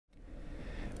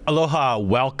Aloha,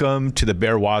 welcome to the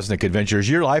Bear Woznick Adventure. Is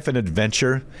your life an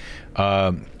adventure?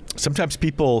 Sometimes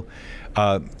people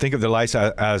think of their lives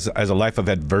as a life of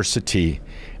adversity,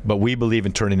 but we believe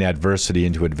in turning adversity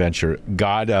into adventure.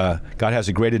 God has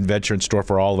a great adventure in store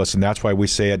for all of us, and that's why we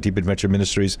say at Deep Adventure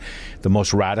Ministries, the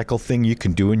most radical thing you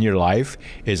can do in your life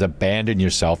is abandon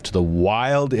yourself to the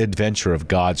wild adventure of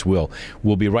God's will.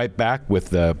 We'll be right back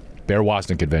with the Bear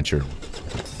Woznick Adventure.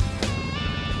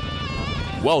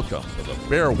 Welcome to the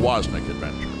Bear Woznick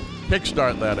Adventure.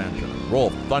 Kickstart that engine and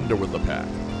roll thunder with the pack.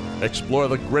 Explore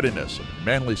the grittiness of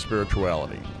manly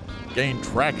spirituality. Gain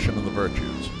traction in the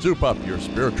virtues. Soup up your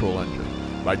spiritual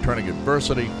engine by turning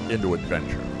adversity into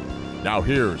adventure. Now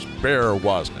here's Bear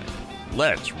Woznick.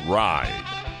 Let's ride.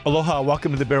 Aloha,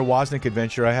 welcome to the Bear Woznick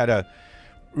Adventure. I had a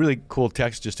really cool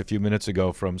text just a few minutes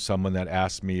ago from someone that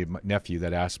asked me, my nephew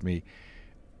that asked me,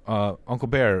 Uncle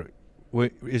Bear,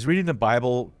 is reading the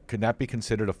Bible, can that be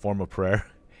considered a form of prayer?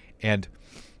 And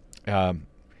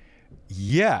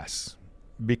yes,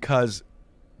 because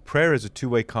prayer is a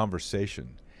two-way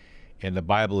conversation, and the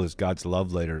Bible is God's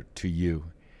love letter to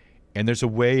you. And there's a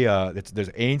way, there's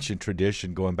ancient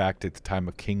tradition going back to the time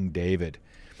of King David,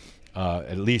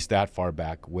 at least that far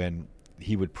back, when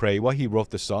he would pray. Well, he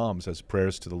wrote the Psalms as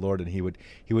prayers to the Lord, and he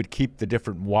would keep the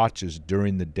different watches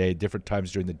during the day, different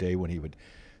times during the day when he would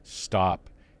stop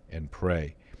and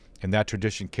pray. And that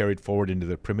tradition carried forward into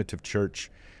the primitive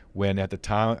church, when at the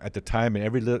time in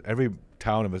every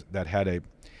town that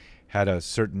had a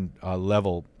certain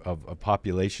level of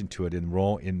population to it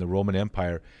in the Roman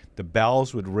Empire, the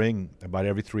bells would ring about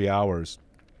every 3 hours,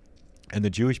 and the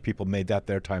Jewish people made that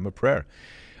their time of prayer.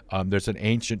 There's an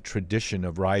ancient tradition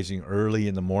of rising early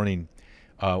in the morning,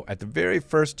 at the very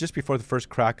first, just before the first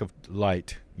crack of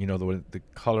light, you know, the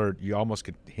color, you almost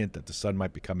could hint that the sun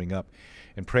might be coming up,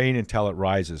 and praying until it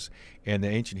rises. And the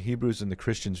ancient Hebrews and the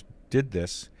Christians did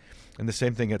this, and the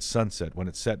same thing at sunset, when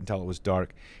it set until it was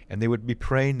dark, and they would be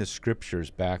praying the scriptures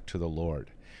back to the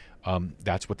Lord.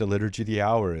 That's what the Liturgy of the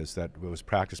Hour is, that was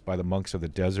practiced by the monks of the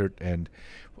desert and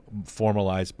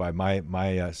formalized by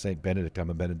my Saint Benedict. I'm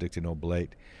a Benedictine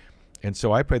Oblate. And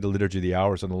so I pray the Liturgy of the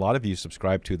Hours, and a lot of you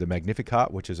subscribe to the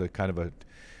Magnificat, which is a kind of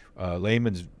a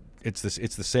layman's. It's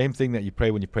the same thing that you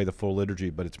pray when you pray the full liturgy,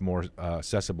 but it's more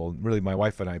accessible. Really, my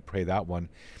wife and I pray that one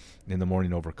in the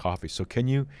morning over coffee. So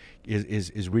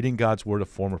is reading God's Word a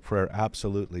form of prayer?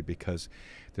 Absolutely, because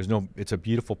it's a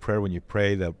beautiful prayer when you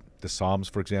pray the Psalms,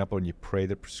 for example, and you pray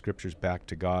the scriptures back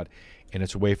to God, and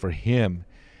it's a way for Him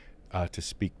to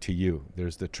speak to you.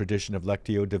 There's the tradition of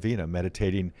Lectio Divina,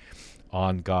 meditating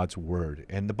on God's Word.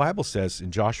 And the Bible says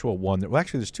in Joshua 1, well,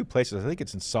 actually there's two places, I think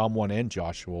it's in Psalm 1 and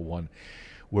Joshua 1,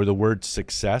 where the word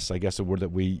success, I guess a word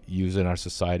that we use in our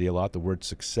society a lot, the word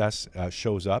success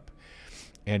shows up.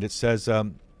 And it says,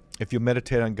 if you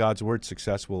meditate on God's Word,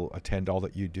 success will attend all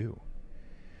that you do.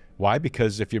 Why?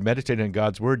 Because if you're meditating on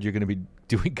God's Word, you're going to be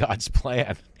doing God's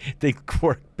plan. Things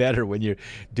work better when you're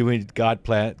doing God's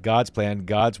plan, God's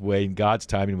way, and God's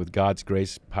timing with God's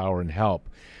grace, power, and help.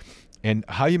 And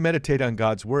how you meditate on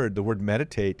God's Word, the word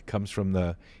meditate comes from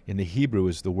in the Hebrew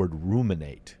is the word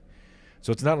ruminate.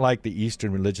 So it's not like the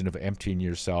Eastern religion of emptying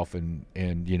yourself and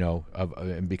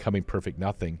becoming perfect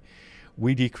nothing.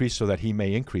 We decrease so that He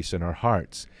may increase in our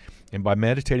hearts. And by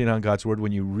meditating on God's Word,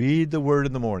 when you read the Word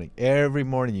in the morning, every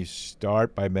morning you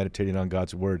start by meditating on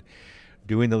God's Word,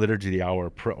 doing the Liturgy of the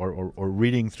Hour, or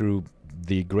reading through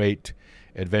the great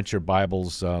Adventure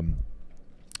Bible's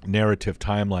narrative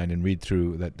timeline, and read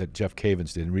through that Jeff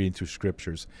Cavins did, and reading through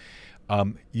scriptures.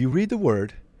 You read the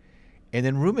Word, and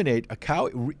then ruminate. A cow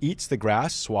eats the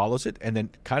grass, swallows it, and then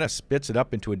kind of spits it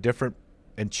up into a different,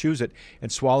 and chews it, and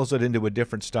swallows it into a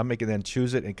different stomach, and then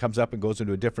chews it, and comes up and goes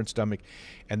into a different stomach,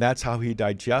 and that's how he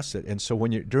digests it. And so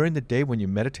during the day, when you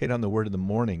meditate on the Word in the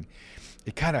morning,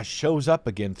 it kind of shows up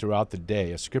again throughout the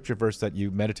day. A scripture verse that you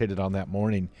meditated on that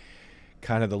morning,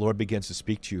 kind of the Lord begins to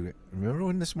speak to you. Remember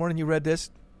when this morning you read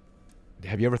this?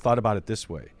 Have you ever thought about it this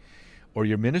way? Or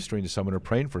you're ministering to someone or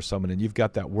praying for someone, and you've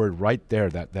got that word right there,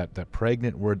 that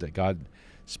pregnant word that God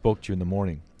spoke to you in the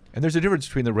morning. And there's a difference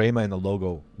between the rhema and the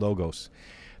logos.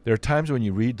 There are times when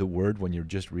you read the Word, when you're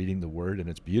just reading the Word, and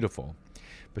it's beautiful.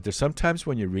 But there's sometimes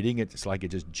when you're reading it, it's like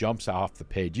it just jumps off the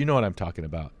page. You know what I'm talking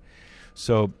about.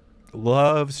 So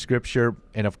love Scripture,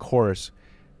 and of course,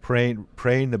 praying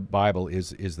the Bible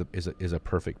is a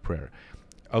perfect prayer.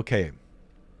 Okay,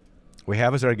 we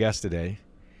have as our guest today.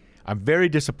 I'm very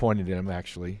disappointed in him,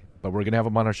 actually, but we're going to have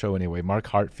him on our show anyway. Mark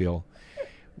Hartifiel,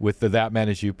 with the That Man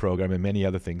Is You program and many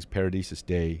other things, Paradisus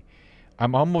Day.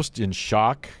 I'm almost in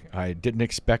shock. I didn't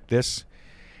expect this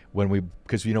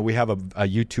because we have a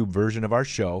YouTube version of our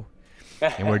show,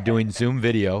 and we're doing Zoom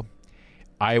video.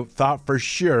 I thought for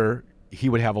sure he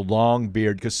would have a long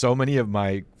beard because so many of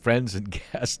my friends and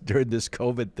guests during this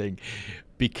COVID thing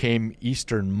became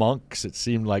Eastern monks, it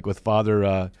seemed like, with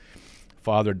Father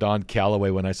Don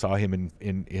Calloway. When I saw him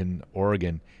in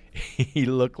Oregon, he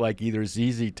looked like either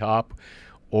ZZ Top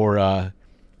or an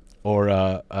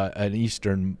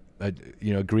Eastern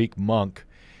Greek monk.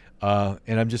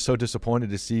 And I'm just so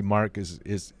disappointed to see Mark.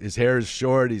 His hair is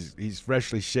short. He's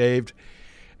freshly shaved.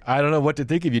 I don't know what to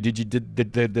think of you.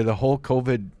 Did the whole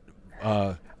COVID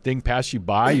thing pass you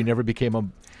by? You never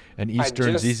became an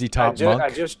Eastern ZZ Top monk? I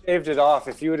just shaved it off.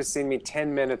 If you would have seen me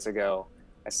 10 minutes ago,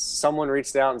 someone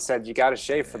reached out and said, you got to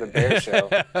shave for the bear show.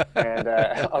 And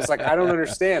I was like, I don't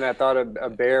understand. I thought a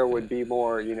bear would be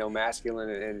more, masculine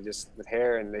and just with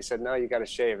hair. And they said, no, you got to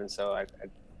shave. And so I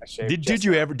shaved. Did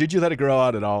you let it grow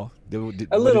out at all?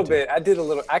 A little bit. I did a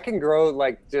little. I can grow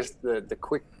like just the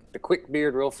quick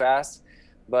beard real fast.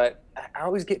 But I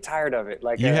always get tired of it.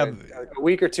 Like a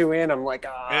week or two in, I'm like,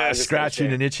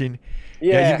 scratching and itching.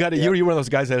 Yeah, you're one of those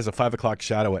guys that has a 5 o'clock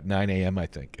shadow at 9 a.m. I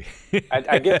think.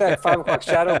 I get that 5 o'clock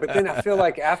shadow, but then I feel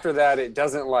like after that, it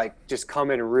doesn't like just come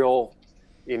in real.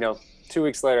 2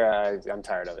 weeks later, I'm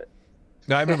tired of it.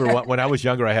 No, I remember when I was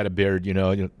younger, I had a beard.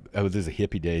 I was the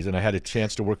hippie days, and I had a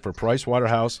chance to work for Price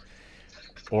Waterhouse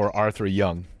or Arthur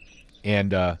Young,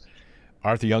 and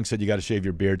Arthur Young said you got to shave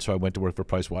your beard, so I went to work for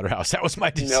Price Waterhouse. That was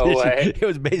my decision. No way. It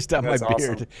was based on That's my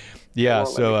awesome. beard. Yeah,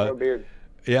 so beard.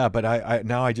 yeah, but I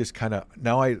now I just kind of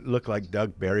I look like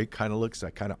Doug Barry kind of looks.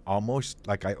 I kind of almost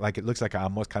it looks like I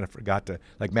almost kind of forgot to,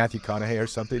 like Matthew McConaughey or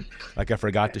something. Like I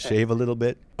forgot to shave a little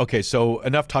bit. Okay, so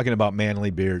enough talking about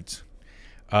manly beards.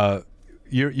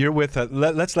 You're with.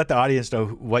 Let's let the audience know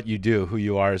what you do, who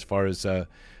you are, as far as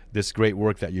this great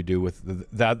work that you do with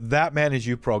that Man Is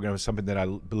You program is something that I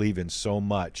believe in so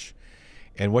much.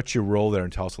 And what's your role there?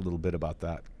 And tell us a little bit about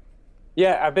that.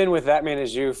 Yeah, I've been with That Man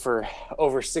Is You for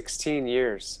over 16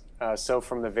 years. So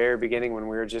from the very beginning when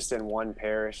we were just in one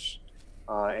parish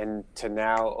and to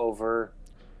now over,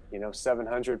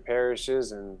 700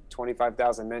 parishes and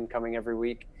 25,000 men coming every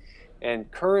week. And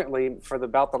currently for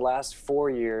about the last 4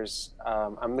 years,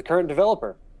 I'm the current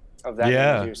developer of That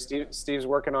Man Is You. Steve's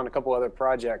working on a couple other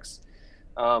projects.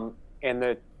 And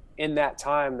in that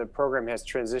time, the program has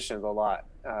transitioned a lot.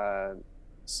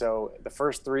 So the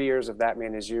first 3 years of That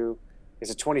Man Is You is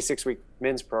a 26-week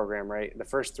men's program, right? The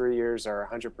first 3 years are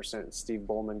 100% Steve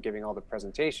Bowman giving all the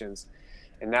presentations.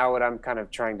 And now what I'm kind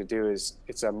of trying to do is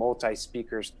it's a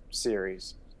multi-speakers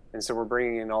series. And so we're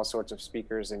bringing in all sorts of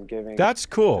speakers and giving. That's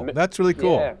cool. That's really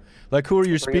cool. Yeah. Like, who are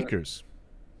your speakers?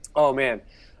 Oh, man.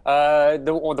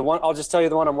 The one, I'll just tell you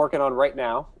the one I'm working on right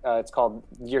now. It's called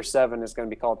Year 7. It's going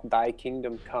to be called Thy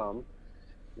Kingdom Come.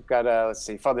 We've got,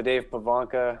 Father Dave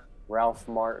Pavanka, Ralph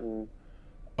Martin.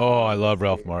 Oh, I love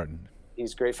Ralph Martin.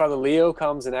 He's great. Father Leo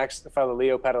comes and Father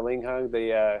Leo Patalinghang,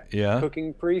 the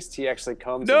cooking priest, he actually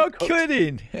comes. No and cooks.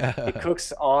 kidding. He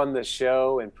cooks on the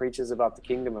show and preaches about the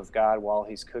kingdom of God while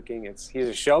he's cooking. He's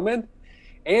a showman,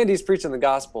 and he's preaching the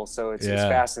gospel, so it's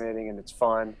fascinating and it's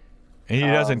fun. And he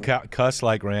doesn't cuss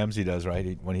like Ramsey does,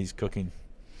 right? When he's cooking.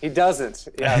 He doesn't.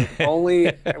 Yeah, only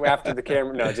after the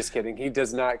camera. No, just kidding. He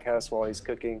does not cuss while he's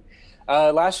cooking.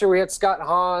 Last year we had Scott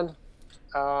Hahn.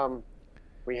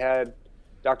 We had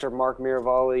Dr. Mark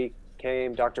Miravalli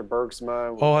came, Dr.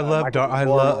 Bergsma. Oh, I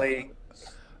love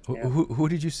Who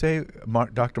did you say?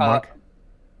 Dr. Mark?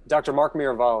 Dr. Mark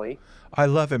Miravalli. I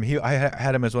love him. I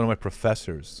had him as one of my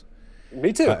professors.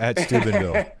 Me too. At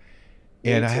Steubenville.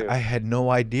 And I had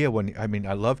no idea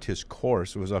I loved his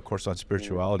course. It was a course on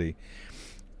spirituality.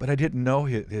 But I didn't know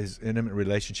his intimate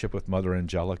relationship with Mother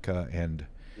Angelica, and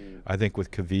I think with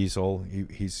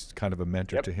Caviezel, he's kind of a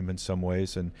mentor to him in some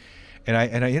ways. And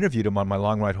I interviewed him on my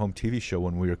Long Ride Home TV show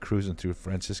when we were cruising through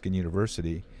Franciscan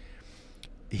University.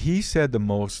 He said the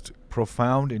most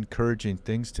profound, encouraging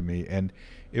things to me, and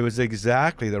it was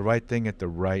exactly the right thing at the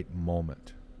right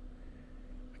moment.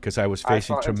 Because I was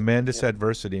facing tremendous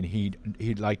adversity, and he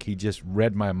just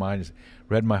read my mind,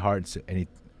 read my heart, and he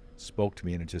spoke to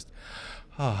me, and it just,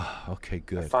 okay,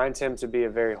 good. I find him to be a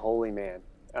very holy man,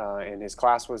 and his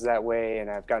class was that way,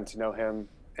 and I've gotten to know him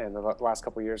in the last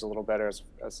couple of years a little better as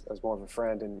more of a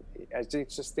friend, and I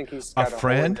just think he's got a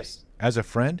friend. As a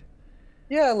friend?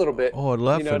 Yeah, a little bit. Oh, I'd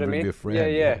love for him to be a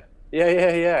friend. Yeah.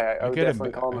 I would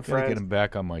definitely call him a friend. Get him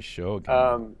back on my show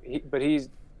again. He's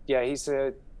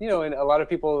a, and a lot of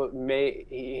people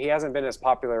he hasn't been as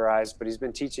popularized, but he's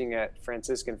been teaching at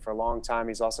Franciscan for a long time.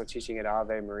 He's also teaching at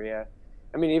Ave Maria.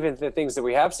 I mean, even the things that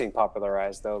we have seen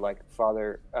popularized, though, like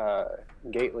Father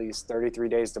Gately's 33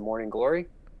 Days to Morning Glory.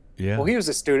 Yeah. Well, he was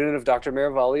a student of Dr.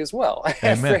 Miravalli as well at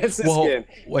Amen. Franciscan.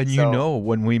 Well,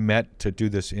 when we met to do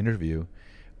this interview,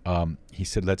 he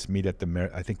said, let's meet at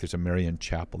I think there's a Marian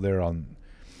Chapel there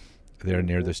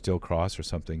near the Still Cross or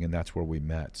something, and that's where we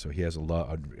met. So he has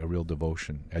a real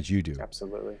devotion, as you do.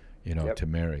 Absolutely. To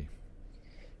Mary.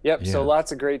 Yep. Yeah. So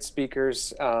lots of great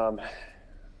speakers. I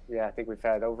think we've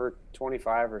had over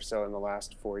 25 or so in the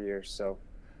last 4 years. So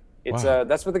it's Wow.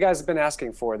 that's what the guys have been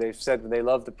asking for. They've said that they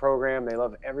love the program, they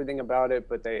love everything about it,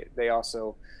 but they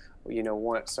also,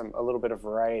 want a little bit of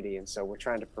variety, and so we're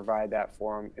trying to provide that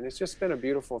for them. And it's just been a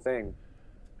beautiful thing.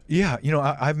 Yeah,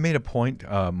 I've made a point,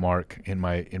 Mark, in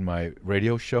my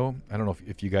radio show. I don't know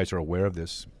if you guys are aware of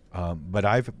this, but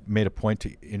I've made a point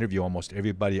to interview almost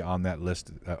everybody on that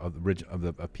list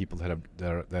of people that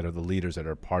are the leaders that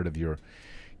are part of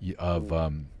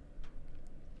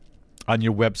on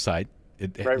your website.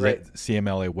 Right.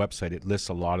 CMLA website. It lists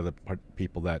a lot of the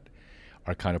people that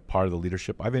are kind of part of the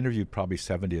leadership. I've interviewed probably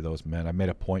 70 of those men. I made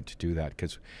a point to do that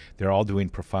because they're all doing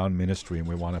profound ministry, and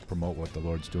we want to promote what the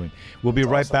Lord's doing. We'll be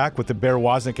right back with the Bear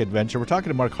Woznick adventure. We're talking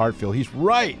to Mark Hartifiel. He's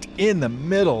right in the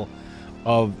middle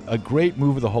of a great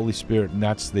move of the Holy Spirit, and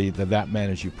that's the That Man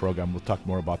Is You program. We'll talk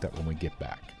more about that when we get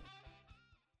back.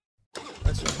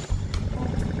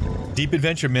 Deep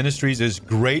Adventure Ministries is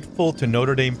grateful to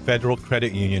Notre Dame Federal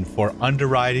Credit Union for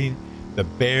underwriting the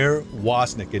Bear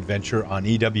Woznick adventure on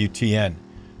EWTN.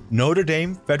 Notre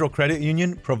Dame Federal Credit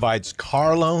Union provides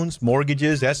car loans,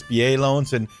 mortgages, SBA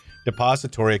loans, and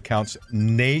depository accounts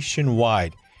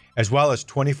nationwide, as well as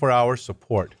 24-hour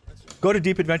support. Go to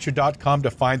deepadventure.com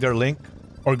to find their link,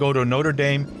 or go to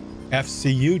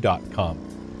NotreDameFCU.com.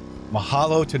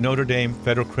 Mahalo to Notre Dame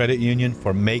Federal Credit Union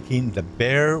for making the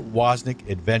Bear Woznick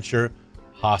adventure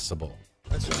possible.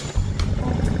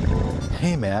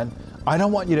 Hey, man. I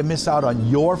don't want you to miss out on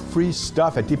your free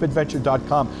stuff at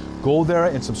deepadventure.com. Go there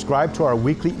and subscribe to our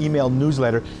weekly email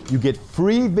newsletter. You get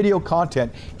free video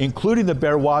content, including the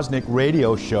Bear Woznick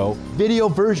radio show, video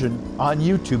version on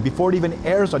YouTube before it even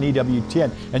airs on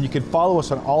EWTN. And you can follow us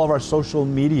on all of our social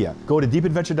media. Go to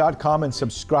deepadventure.com and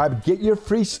subscribe. Get your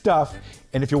free stuff.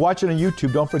 And if you're watching on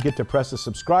YouTube, don't forget to press the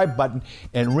subscribe button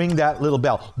and ring that little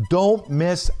bell. Don't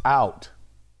miss out.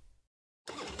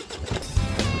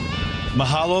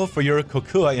 Mahalo for your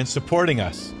kokua in supporting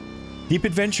us. Deep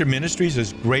Adventure Ministries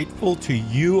is grateful to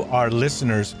you, our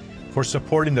listeners, for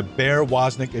supporting the Bear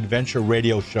Woznick Adventure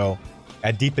radio show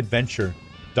at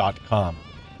deepadventure.com.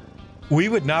 We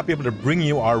would not be able to bring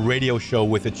you our radio show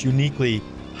with its uniquely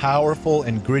powerful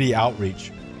and gritty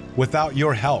outreach without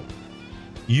your help.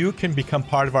 You can become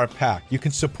part of our pack. You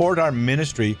can support our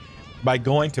ministry by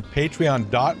going to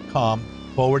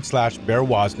patreon.com/Bear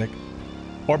Woznick,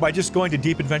 or by just going to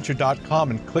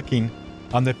deepadventure.com and clicking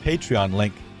on the Patreon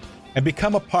link and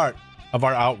become a part of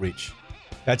our outreach.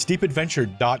 That's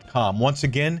deepadventure.com. Once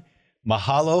again,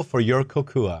 mahalo for your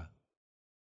kokua.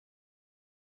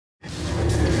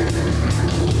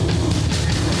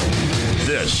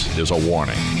 This is a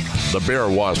warning. The Bear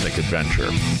Woznick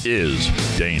adventure is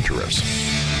dangerous.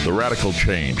 The radical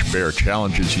change Bear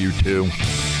challenges you to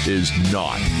is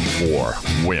not for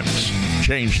wimps.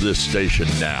 Change this station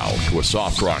now to a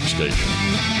soft rock station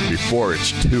before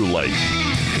it's too late.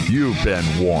 You've been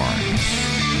warned.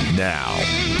 Now,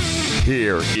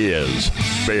 here is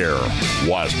Bear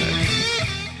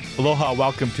Woznick. Aloha,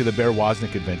 welcome to the Bear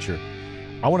Woznick adventure.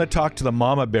 I want to talk to the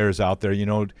mama bears out there.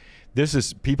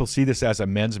 People see this as a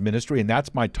men's ministry, and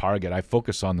that's my target. I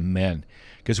focus on the men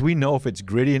because we know if it's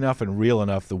gritty enough and real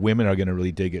enough, the women are going to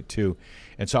really dig it too.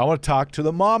 And so I want to talk to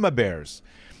the mama bears.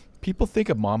 People think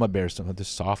of mama bears, this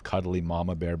soft, cuddly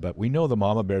mama bear, but we know the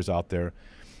mama bears out there.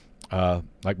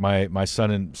 Like my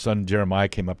son Jeremiah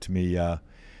came up to me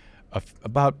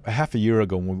about half a year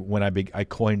ago when I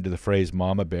coined the phrase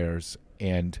mama bears,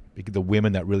 and the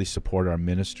women that really support our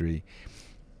ministry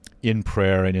in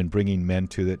prayer and in bringing men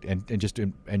to it, and just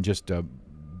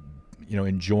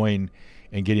enjoying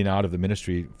and getting out of the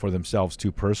ministry for themselves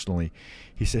too personally.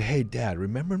 He said, "Hey, Dad,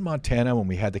 remember in Montana when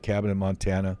we had the cabin in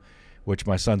Montana, which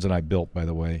my sons and I built, by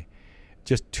the way,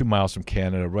 just 2 miles from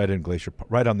Canada, right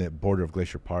on the border of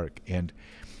Glacier Park?" And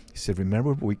he said,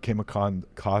 "Remember we came upon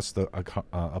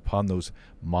those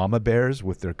mama bears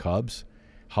with their cubs,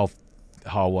 how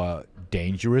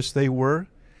dangerous they were."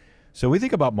 So we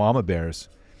think about mama bears.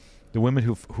 The women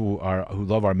who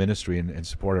love our ministry and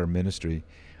support our ministry,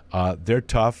 they're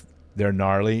tough, they're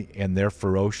gnarly, and they're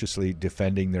ferociously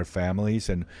defending their families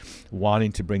and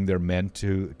wanting to bring their men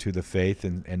to the faith,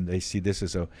 and they see this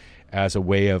as a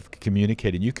way of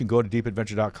communicating. You can go to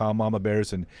deepadventure.com, Mama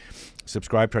Bears, and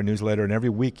subscribe to our newsletter, and every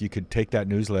week you could take that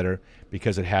newsletter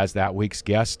because it has that week's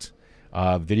guest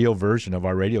video version of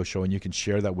our radio show, and you can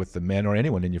share that with the men or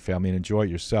anyone in your family and enjoy it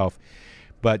yourself.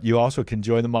 but you also can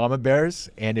join the Mama Bears,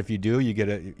 and if you do, you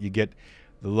get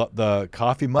the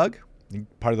coffee mug,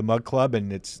 part of the mug club,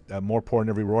 and it's more pour in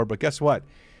every roar. But guess what?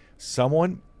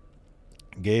 Someone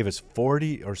gave us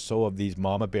 40 or so of these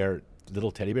Mama Bear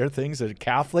little teddy bear things. They're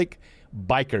Catholic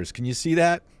bikers. Can you see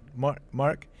that,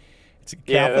 Mark? It's a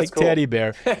Catholic teddy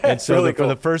bear. And so really for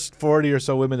the first 40 or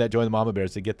so women that join the Mama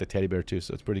Bears, they get the teddy bear too.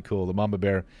 So it's pretty cool. The Mama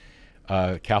Bear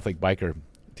Catholic biker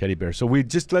teddy bear. So we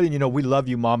just letting you know, we love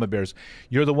you, Mama Bears.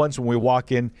 You're the ones when we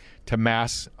walk in to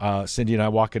Mass, Cindy and I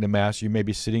walk into Mass, you may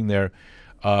be sitting there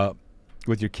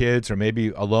with your kids or maybe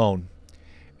alone,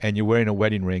 and you're wearing a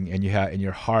wedding ring, and and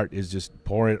your heart is just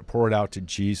pour it out to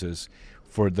Jesus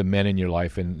for the men in your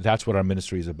life. And that's what our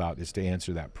ministry is about, is to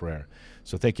answer that prayer.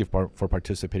 So thank you for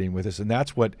participating with us. And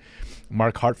that's what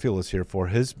Mark Hartifiel is here for.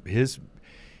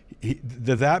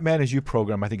 The That Man Is You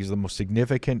program, I think, is the most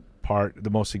significant part, the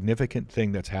most significant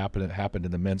thing that's happened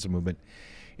in the men's movement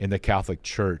in the Catholic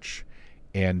Church.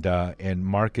 And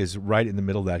Mark is right in the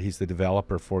middle of that. He's the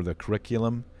developer for the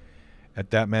curriculum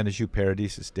at That Man Is You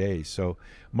Paradisus Day. So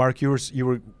Mark,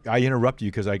 I interrupted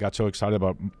you because I got so excited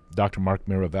about Dr. Mark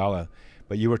Miravella,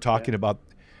 but you were talking about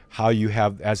how you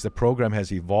have, as the program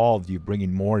has evolved, you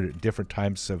bringing more different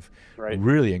types of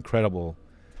really incredible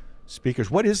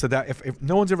speakers. What is that? If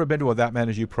no one's ever been to a That Man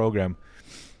Is You program,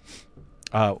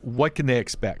 what can they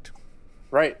expect?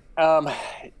 Right.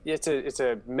 It's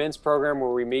a men's program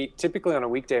where we meet typically on a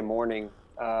weekday morning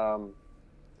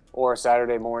or a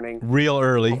Saturday morning. Real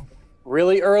early.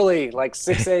 Really early, like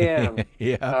 6 a.m.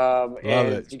 Yeah. Love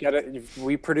it.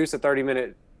 We produce a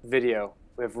 30-minute video.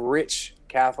 We have rich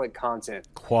Catholic content.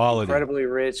 Quality. Incredibly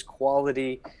rich,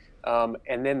 quality.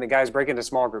 And then the guys break into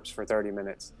small groups for 30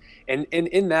 minutes. And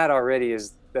in that already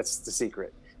that's the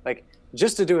secret. Like,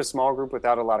 just to do a small group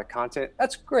without a lot of content,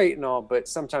 that's great and all, but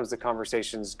sometimes the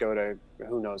conversations go to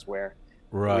who knows where.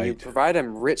 Right. When you provide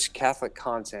them rich Catholic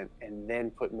content and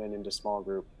then put men into small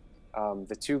group,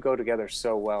 the two go together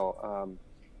so well.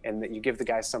 And that you give the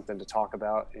guys something to talk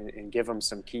about and give them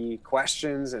some key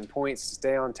questions and points to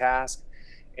stay on task.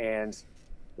 And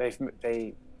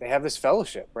they have this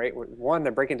fellowship, right? One,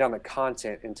 they're breaking down the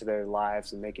content into their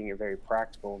lives and making it very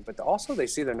practical, but also they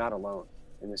see they're not alone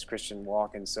in this Christian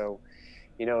walk. And so,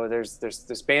 there's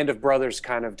this band of brothers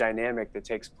kind of dynamic that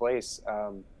takes place.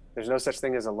 There's no such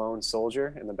thing as a lone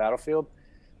soldier in the battlefield.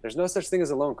 There's no such thing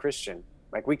as a lone Christian.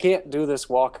 Like, we can't do this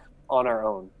walk on our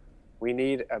own. We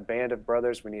need a band of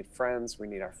brothers. We need friends. We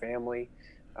need our family.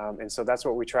 And so that's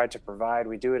what we try to provide.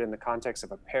 We do it in the context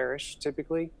of a parish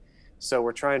typically. So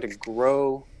we're trying to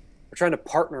grow. We're trying to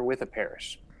partner with a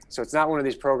parish. So it's not one of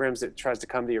these programs that tries to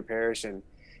come to your parish and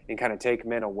kind of take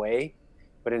men away,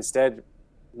 but instead,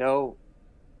 no,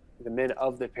 the men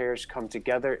of the parish come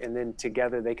together, and then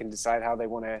together they can decide how they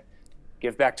want to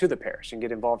give back to the parish and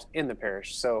get involved in the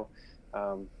parish. So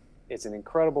it's an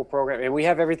incredible program, and we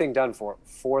have everything done for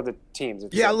the teams.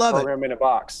 It's I love program in a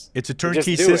box. It's a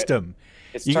turnkey system.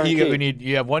 It's turnkey.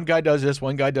 You have one guy does this,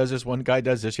 one guy does this, one guy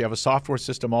does this. You have a software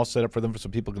system all set up for them so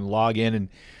people can log in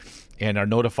and are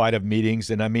notified of meetings.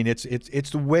 And I mean, it's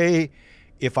the way,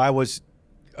 if I was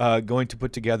going to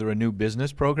put together a new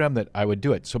business program, that I would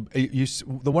do it. So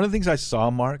one of the things I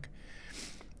saw, Mark,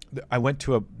 I went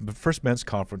to the first men's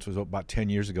conference was about 10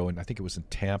 years ago, and I think it was in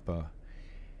Tampa.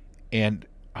 And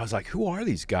I was like, who are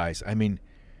these guys? I mean,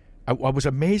 I was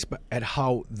amazed at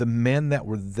how the men that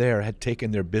were there had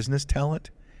taken their business talent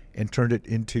and turned it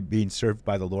into being served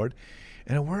by the Lord.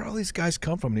 And where all these guys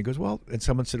come from? And he goes, well, and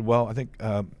someone said, well, I think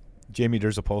Jamie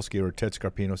Derzapolsky or Ted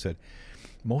Scarpino said,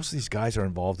 most of these guys are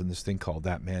involved in this thing called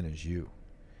That Man Is You.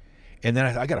 And then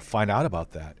I got to find out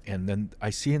about that. And then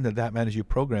I see in the That Man Is You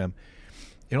program,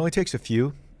 it only takes a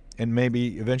few, and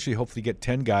maybe eventually hopefully get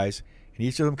 10 guys, and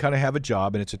each of them kind of have a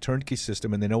job, and it's a turnkey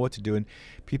system, and they know what to do. And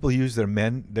people use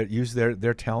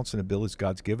their talents and abilities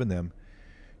God's given them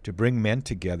to bring men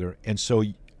together. And so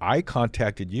I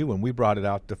contacted you, and we brought it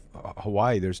out to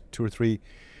Hawaii. There's 2 or 3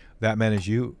 That Man Is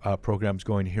You programs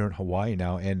going here in Hawaii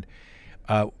now. And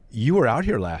you were out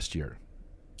here last year.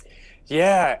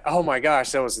 Yeah. Oh my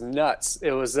gosh, that was nuts.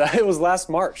 It was last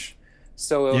March.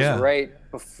 So it was right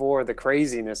before the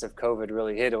craziness of COVID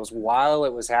really hit. It was while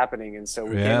it was happening. And so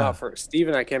Steve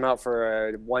and I came out for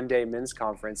a 1-day men's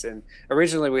conference. And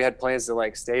originally we had plans to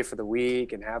like stay for the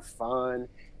week and have fun.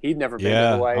 He'd never been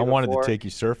to Hawaii before. I wanted to take you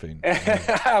surfing.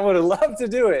 I would have loved to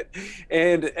do it.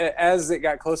 And as it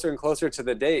got closer and closer to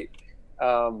the date,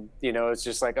 it's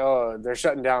just like, oh, they're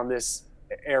shutting down this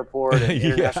airport and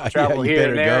international travel here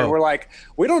and there. And we're like,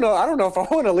 we don't know. I don't know if I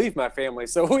want to leave my family.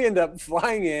 So we end up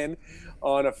flying in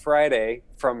on a Friday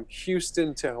from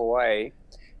Houston to Hawaii.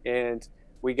 And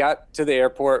we got to the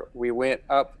airport. We went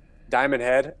up Diamond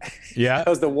Head. Yeah. That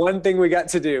was the one thing we got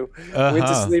to do. Went to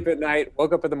Uh-huh. sleep at night,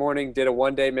 woke up in the morning, did a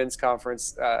one-day men's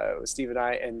conference with Steve and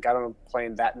I, and got on a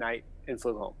plane that night and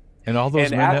flew home. And all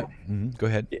those And men go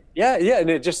ahead. Yeah, and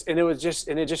it just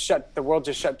shut, the world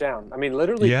just shut down. I mean,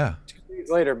 literally 2 days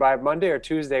later, by Monday or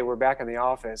Tuesday, we're back in the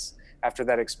office after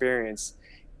that experience,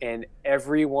 and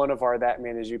every one of our That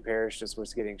Man Is You parishes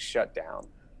was getting shut down.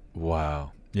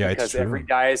 Wow. Yeah, because it's true. every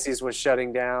diocese was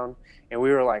shutting down, and we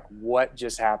were like, what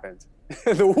just happened?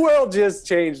 The world just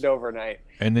changed overnight.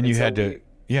 And then you had to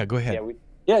go ahead.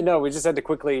 We just had to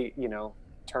quickly,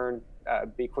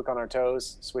 be quick on our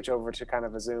toes, switch over to kind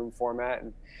of a Zoom format,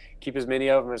 and keep as many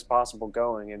of them as possible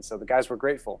going. And so the guys were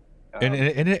grateful. And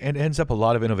it ends up a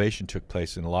lot of innovation took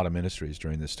place in a lot of ministries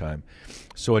during this time.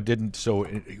 So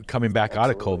coming back out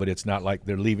of COVID, it's not like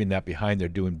they're leaving that behind. They're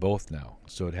doing both now.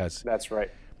 So it has. That's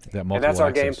right. That multiple and that's our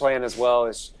access. game plan as well.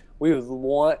 Is we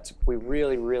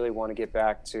really, really want to get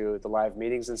back to the live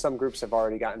meetings, and some groups have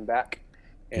already gotten back.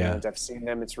 And I've seen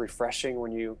them. It's refreshing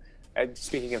when you.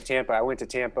 Speaking of Tampa, I went to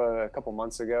Tampa a couple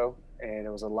months ago, and it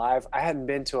was a live. I hadn't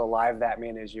been to a live That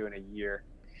Man Is You in a year,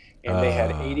 and they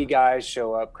had 80 guys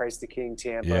show up. Christ the King,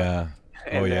 Tampa. Yeah.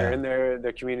 And they're in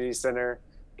their community center.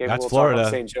 Gave That's a little Florida. talk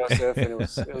on St. Joseph, and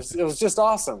it was just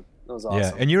awesome. It was awesome.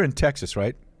 Yeah, and you're in Texas,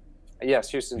 right?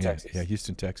 Yes, Houston, Texas. Yeah,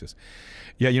 Houston, Texas.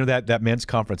 Yeah, that men's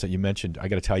conference that you mentioned, I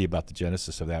got to tell you about the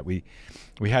genesis of that. We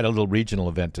had a little regional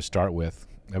event to start with.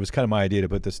 It was kind of my idea to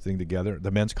put this thing together,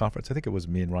 the men's conference. I think it was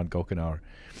me and Ron Gokenauer.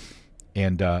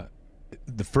 And the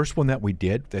first one that we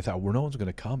did, they thought, well, no one's going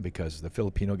to come because the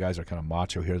Filipino guys are kind of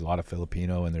macho here. There's a lot of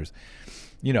Filipino, and there's,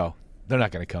 they're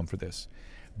not going to come for this.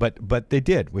 But they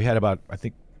did. We had about, I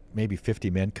think, maybe 50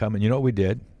 men come. And you know what we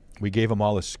did? We gave them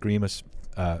all a Eskrima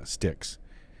sticks.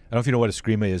 I don't know if you know what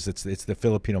Eskrima is. It's the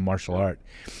Filipino martial art,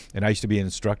 and I used to be an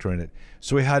instructor in it.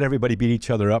 So we had everybody beat each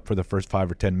other up for the first 5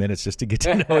 or 10 minutes just to get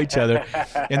to know each other,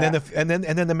 and then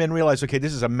the men realized, okay,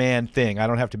 this is a man thing. I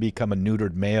don't have to become a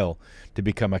neutered male to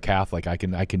become a Catholic. I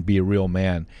can be a real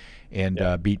man, and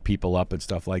beat people up and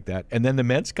stuff like that. And then the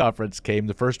men's conference came,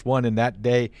 the first one, and that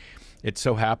day, it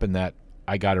so happened that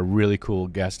I got a really cool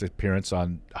guest appearance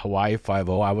on Hawaii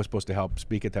 5.0. I was supposed to help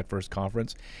speak at that first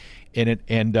conference, and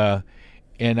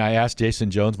I asked Jason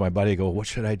Jones, my buddy, I go, what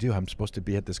should I do? I'm supposed to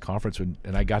be at this conference, and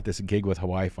I got this gig with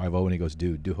Hawaii 5.0, and he goes,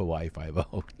 dude, do Hawaii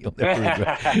 5.0. You'll never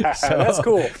regret. So, that's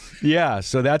cool. Yeah,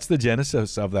 so that's the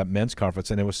genesis of that men's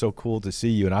conference, and it was so cool to see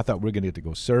you, and I thought we were going to get to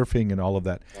go surfing and all of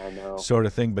that sort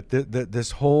of thing. But this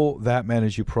whole That Man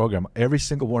Is You program, every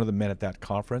single one of the men at that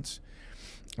conference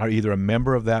are either a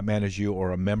member of That Man Is You or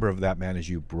a member of That Man Is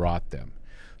You brought them.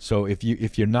 So if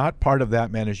you're not part of That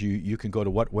Man Is You, you can go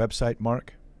to what website,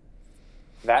 Mark?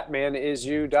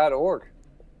 thatmanisyou.org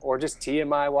or just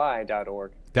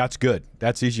tmiy.org. That's good.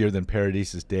 That's easier than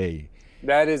Paradises Day.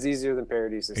 That is easier than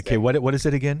Paradises Day. Okay, what is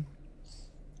it again?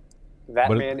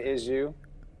 Thatmanisyou.org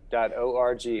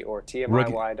or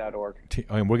tmiy.org.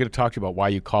 And we're going to talk to you about why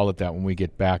you call it that when we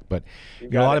get back. But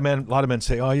a lot of men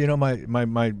say, oh,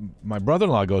 my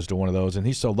brother-in-law goes to one of those, and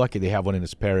he's so lucky they have one in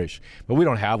his parish, but we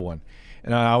don't have one.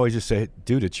 And I always just say,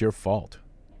 dude, it's your fault.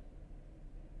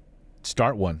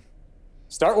 Start one.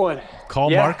 Call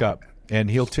Mark up,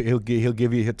 and he'll tell you how you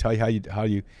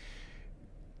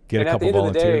get a couple volunteers. And at the end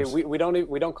of the day,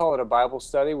 we don't call it a Bible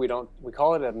study. We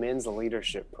call it a men's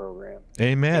leadership program.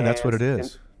 Amen. And that's what it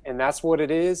is. And that's what it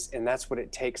is, and that's what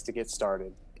it takes to get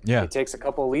started. Yeah. It takes a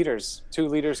couple of leaders. 2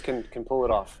 leaders can pull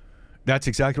it off. That's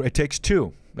exactly right. It takes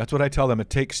 2. That's what I tell them. It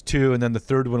takes 2, and then the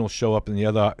third one will show up, and the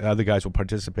other guys will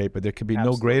participate. But there could be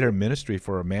no greater ministry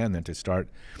for a man than to start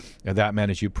a That Man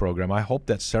Is You program. I hope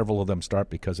that several of them start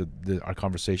because of our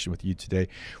conversation with you today.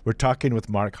 We're talking with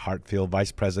Mark Hartifiel,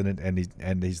 Vice President,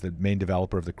 and he's the main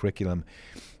developer of the curriculum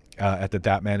at the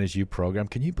That Man Is You program.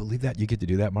 Can you believe that? You get to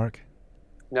do that, Mark?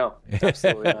 No,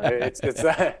 absolutely not.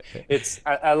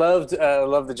 I loved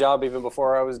the job even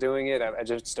before I was doing it. I'm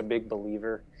just a big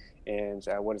believer in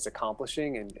what it's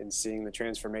accomplishing and seeing the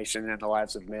transformation in the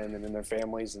lives of men and in their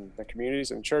families and their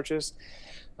communities and churches.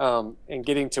 And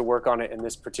getting to work on it in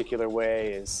this particular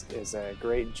way is a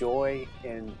great joy,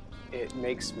 and it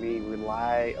makes me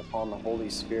rely upon the Holy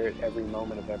Spirit every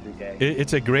moment of every day.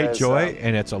 It's a great joy,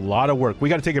 and it's a lot of work. We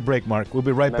got to take a break, Mark. We'll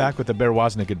be right back with the Bear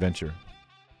Woznick adventure.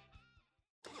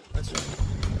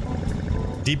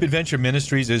 Deep Adventure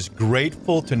Ministries is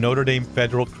grateful to Notre Dame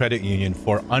Federal Credit Union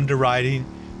for underwriting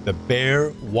the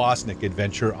Bear Woznick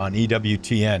adventure on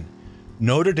EWTN.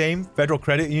 Notre Dame Federal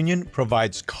Credit Union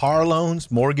provides car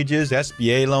loans, mortgages,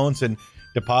 SBA loans, and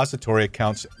depository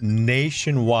accounts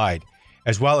nationwide,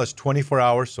 as well as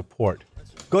 24-hour support.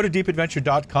 Go to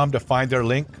deepadventure.com to find their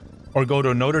link, or go to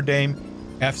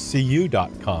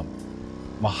NotreDameFCU.com.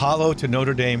 Mahalo to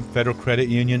Notre Dame Federal Credit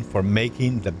Union for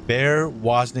making the Bear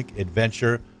Woznick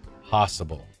adventure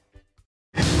possible.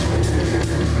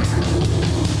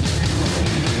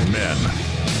 Men,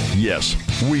 yes,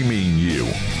 we mean you.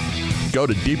 Go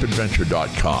to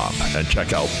deepadventure.com and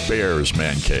check out Bear's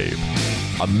Man Cave,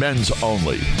 a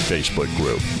men's-only Facebook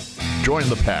group. Join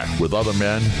the pack with other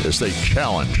men as they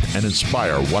challenge and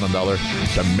inspire one another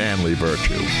to manly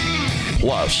virtue.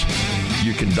 Plus,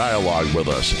 you can dialogue with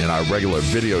us in our regular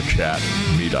video chat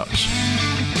meetups.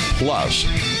 Plus,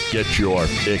 get your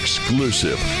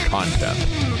exclusive content.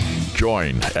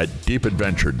 Join at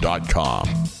deepadventure.com.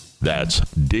 That's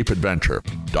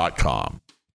deepadventure.com.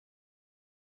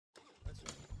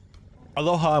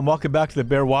 Aloha and welcome back to the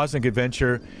Bear Woznick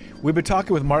Adventure. We've been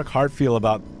talking with Mark Hartifiel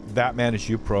about That Man Is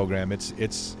You program.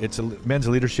 It's a men's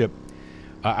leadership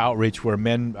outreach where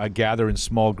men gather in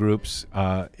small groups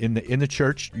in the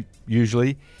church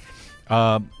usually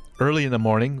early in the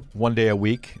morning, one day a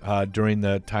week during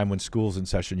the time when school's in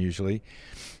session usually.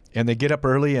 And they get up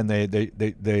early and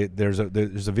there's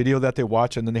a video that they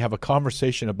watch and then they have a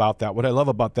conversation about that. What I love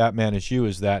about That Man Is You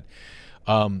is that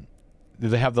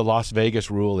they have the Las Vegas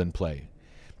rule in play.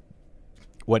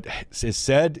 What is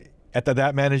said at the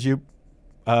That Man Is You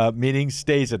meeting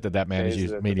stays at the That Man Is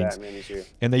You meetings.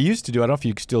 And they used to do, I don't know if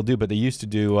you still do, but they used to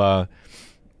do to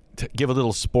give a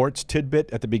little sports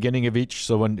tidbit at the beginning of each.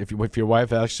 So if your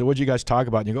wife asks, so what did you guys talk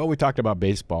about? And you go, oh, we talked about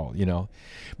baseball, you know.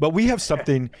 But we have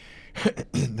something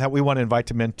that we want to invite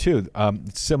to men too,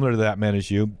 similar to That Man Is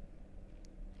You.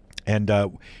 And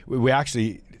we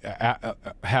actually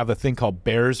have a thing called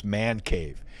Bear's Man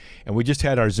Cave. And we just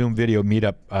had our Zoom video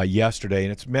meetup yesterday,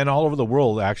 and it's men all over the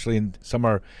world actually, and some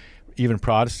are even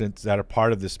Protestants that are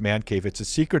part of this man cave. It's a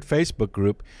secret Facebook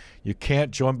group. You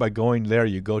can't join by going there.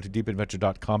 You go to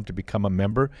deepadventure.com to become a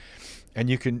member, and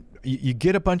you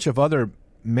get a bunch of other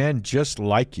men just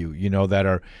like you know, that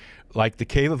are like the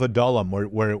Cave of Adullam,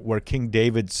 where King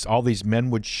David's, all these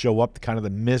men would show up, kind of the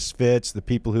misfits, the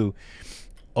people who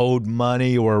owed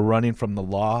money or running from the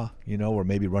law, you know, or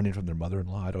maybe running from their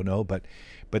mother-in-law, I don't know, but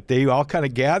they all kind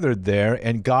of gathered there,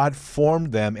 and God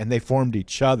formed them, and they formed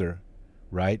each other,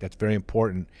 right? That's very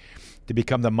important, to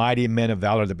become the mighty men of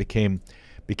valor that became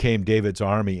David's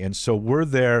army. And so we're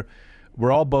there.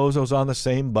 We're all bozos on the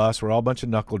same bus. We're all a bunch of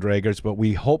knuckle draggers, but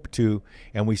we hope to,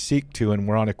 and we seek to, and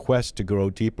we're on a quest to grow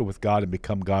deeper with God and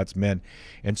become God's men.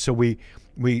 And so we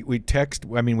text,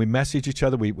 I mean, we message each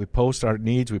other, we post our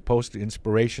needs, we post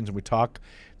inspirations, and we talk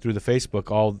through the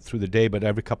Facebook all through the day, but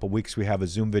every couple of weeks we have a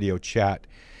Zoom video chat.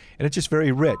 And it's just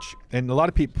very rich. And a lot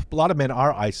of men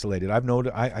are isolated. I've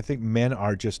noticed, I think men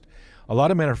are just, a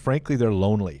lot of men are, frankly, they're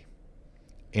lonely.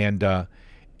 And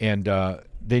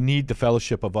they need the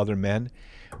fellowship of other men.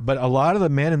 But a lot of the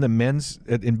men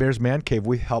in Bear's Man Cave,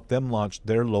 we help them launch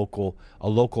their local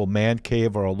man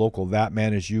cave or a local That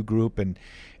Man Is You group, and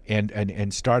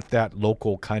start that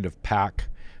local kind of pack,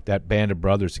 that band of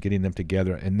brothers, getting them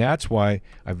together. And that's why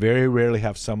I very rarely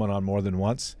have someone on more than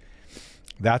once.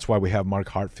 That's why we have Mark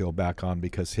Hartifiel back on,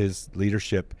 because his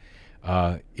leadership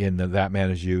in the That Man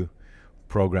Is You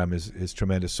program is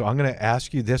tremendous. So I'm going to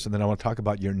ask you this, and then I want to talk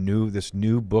about this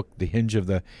new book, The Hinge of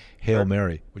the Hail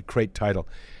Mary, with great title.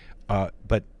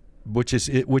 Which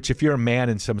if you're a man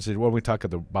and someone says, well, we talk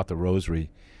about the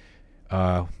rosary,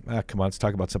 come on, let's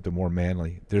talk about something more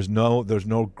manly. There's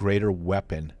no greater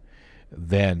weapon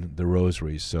than the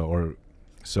rosary. So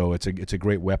it's a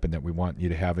great weapon that we want you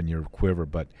to have in your quiver.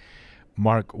 But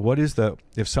Mark,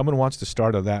 if someone wants to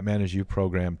start a That Man Is You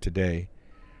program today,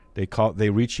 they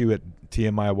reach you at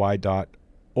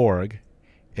tmiy.org,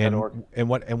 and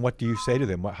what do you say to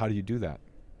them? How do you do that?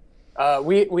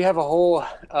 We have a whole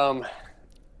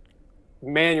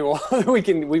manual.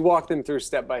 we walk them through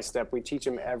step by step. We teach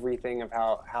them everything of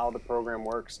how the program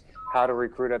works, how to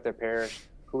recruit at their parish,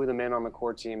 who are the men on the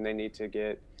core team they need to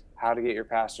get, how to get your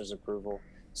pastor's approval.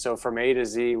 So from A to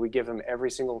Z, we give them every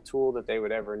single tool that they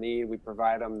would ever need. We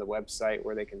provide them the website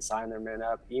where they can sign their men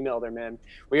up, email their men.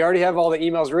 We already have all the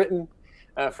emails written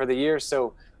for the year.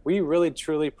 So we really,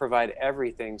 truly provide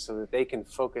everything so that they can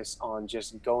focus on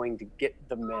just going to get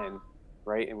the men,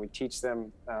 right? And we teach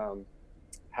them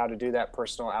how to do that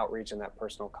personal outreach and that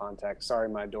personal contact. Sorry,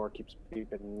 my door keeps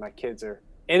beeping. My kids are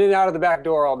in and out of the back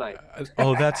door all night.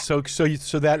 Oh, that's so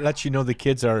that lets you know the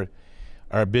kids are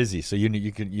busy, so you're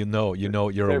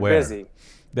They're aware. Busy.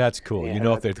 That's cool.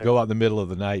 Yeah, if they go out in the middle of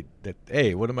the night, that,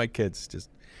 hey, one of my kids just.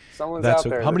 Someone's out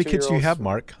there. How many kids do you have,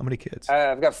 Mark? How many kids?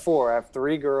 I've got 4. I have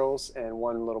 3 girls and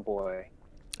 1 little boy.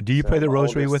 Do you pray the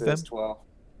rosary with them? 12.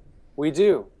 We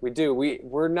do.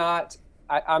 We're not.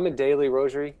 I'm a daily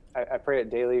rosary. I pray it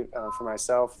daily for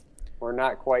myself. We're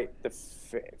not quite the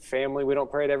family. We don't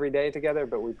pray it every day together,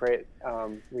 but we pray it.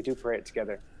 We do pray it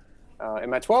together. And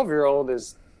my 12-year-old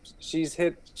she's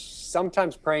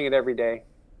sometimes praying it every day,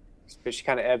 but she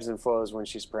kind of ebbs and flows when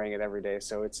she's praying it every day.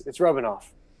 So it's rubbing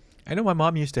off. I know my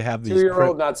mom used to have these.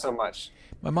 2-year-old, not so much.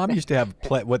 My mom used to have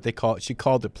she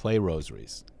called it play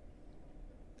rosaries.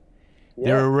 Yeah.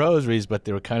 They were rosaries, but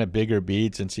they were kind of bigger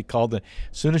beads, and as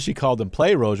soon as she called them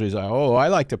play rosaries, I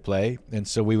like to play, and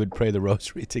so we would pray the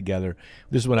rosary together.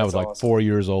 This is when I was like awesome. 4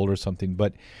 years old or something.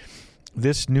 But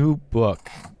this new book,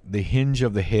 The Hinge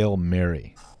of the Hail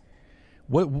Mary,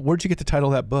 where'd you get the title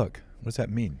of that book? What does that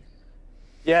mean?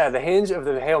 Yeah, The Hinge of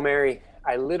the Hail Mary.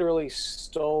 I literally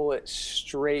stole it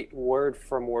straight word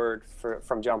from word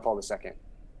from John Paul II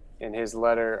in his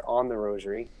letter on the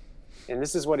rosary. And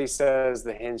this is what he says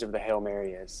the hinge of the Hail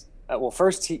Mary is. Well,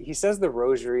 first, he says the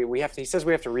rosary, he says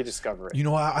we have to rediscover it. You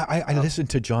know, I listened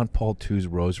to John Paul II's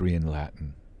rosary in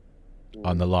Latin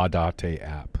on the Laudate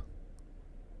app.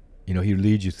 You know, he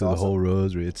leads you through the whole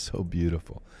rosary. It's so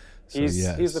beautiful. So,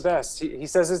 he's the best. He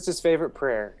says it's his favorite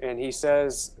prayer. And he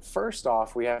says, first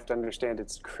off, we have to understand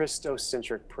it's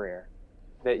Christocentric prayer.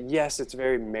 That, yes, it's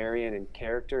very Marian in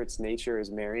character. Its nature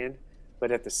is Marian.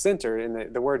 But at the center,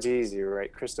 and the word's easy,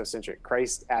 right? Christocentric,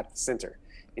 Christ at the center.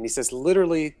 And he says,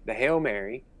 literally, the Hail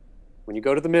Mary, when you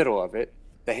go to the middle of it,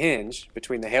 the hinge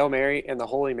between the Hail Mary and the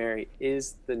Holy Mary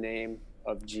is the name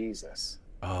of Jesus.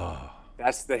 Oh.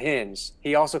 That's the hinge.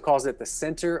 He also calls it the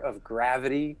center of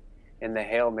gravity, and the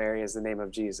Hail Mary is the name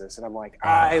of Jesus. And I'm like,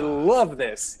 I love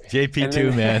this.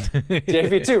 JP2, man.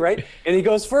 JP2, right? And he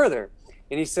goes further,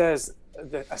 and he says,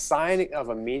 a sign of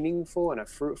a meaningful and a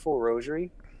fruitful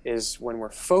rosary is when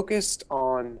we're focused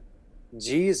on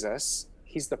Jesus.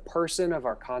 He's the person of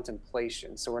our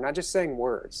contemplation. So we're not just saying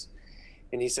words.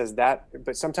 And he says that,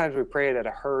 but sometimes we pray it at a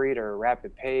hurried or a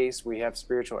rapid pace. We have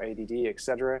spiritual ADD,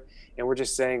 etc. And we're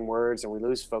just saying words and we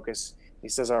lose focus. He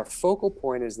says our focal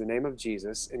point is the name of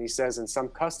Jesus. And he says in some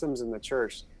customs in the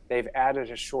church, they've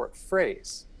added a short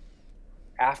phrase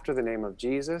after the name of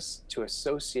Jesus to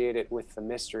associate it with the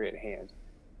mystery at hand.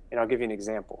 And I'll give you an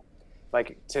example.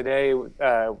 Like today,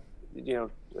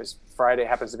 it's Friday,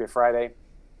 happens to be a Friday,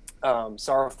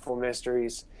 sorrowful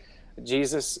mysteries,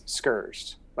 Jesus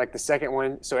scourged. Like the second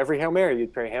one, so every Hail Mary,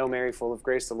 you'd pray, Hail Mary, full of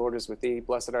grace, the Lord is with thee.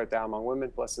 Blessed art thou among women,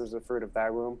 blessed is the fruit of thy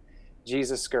womb.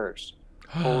 Jesus scourged.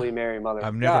 Holy Mary, Mother of God.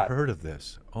 I've never heard of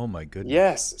this. Oh my goodness.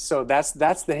 Yes, so that's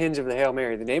the hinge of the Hail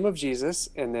Mary, the name of Jesus,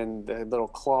 and then the little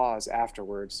clause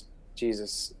afterwards,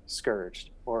 Jesus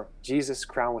scourged, or Jesus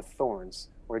crowned with thorns,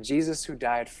 or Jesus who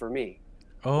died for me.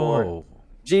 Or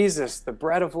Jesus, the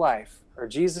bread of life, or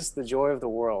Jesus, the joy of the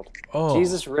world.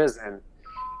 Jesus risen,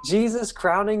 Jesus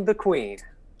crowning the queen.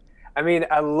 I mean,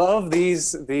 I love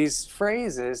these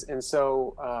phrases. And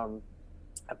so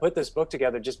I put this book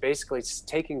together just basically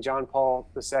taking John Paul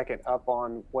II up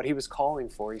on what he was calling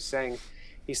for. He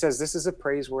says, this is a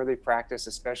praiseworthy practice,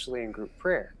 especially in group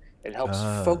prayer. It helps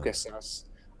focus us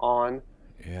on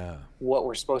what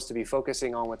we're supposed to be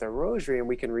focusing on with our rosary, and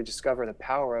we can rediscover the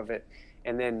power of it.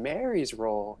 And then Mary's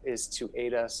role is to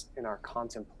aid us in our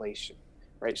contemplation,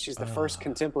 right? She's the first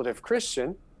contemplative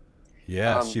Christian.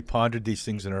 Yeah, she pondered these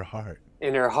things in her heart.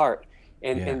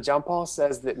 And John Paul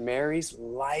says that Mary's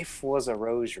life was a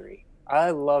rosary. I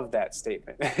love that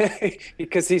statement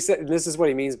because he said, and this is what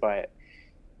he means by it.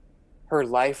 Her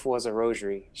life was a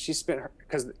rosary. She spent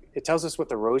because it tells us what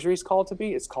the rosary is called to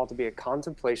be. It's called to be a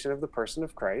contemplation of the person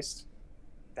of Christ.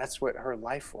 That's what her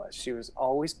life was. She was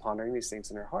always pondering these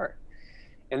things in her heart.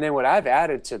 And then what I've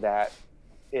added to that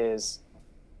is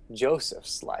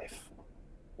Joseph's life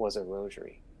was a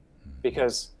rosary,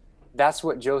 because that's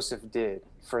what Joseph did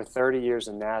for 30 years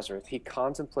in Nazareth. He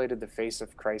contemplated the face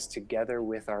of Christ together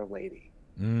with Our Lady.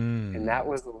 And that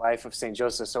was the life of St.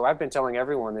 Joseph. So I've been telling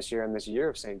everyone this year, in this year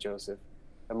of St. Joseph,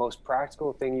 the most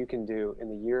practical thing you can do in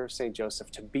the year of St.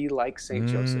 Joseph to be like St.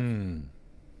 Joseph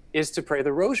is to pray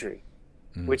the rosary,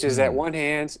 which is at one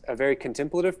hand a very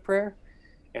contemplative prayer,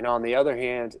 and on the other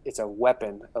hand, it's a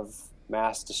weapon of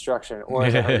mass destruction, or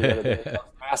as I heard the other day, of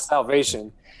mass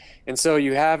salvation. And so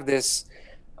you have this,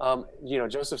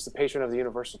 Joseph's the patron of the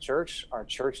universal church. Our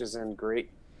church is in great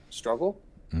struggle.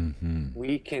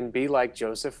 We can be like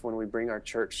Joseph when we bring our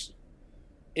church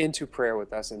into prayer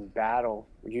with us in battle,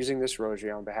 using this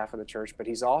rosary on behalf of the church. But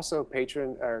he's also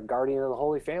patron or guardian of the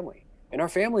Holy Family, and our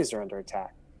families are under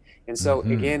attack. And so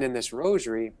again, in this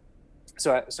rosary,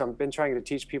 so I've been trying to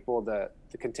teach people the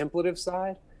contemplative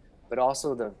side, but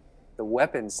also the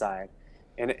weapon side.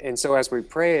 And so as we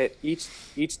pray it,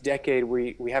 each decade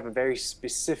we have a very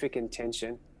specific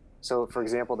intention. So for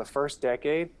example, the first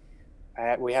decade,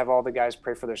 we have all the guys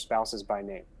pray for their spouses by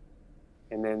name.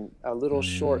 and then a little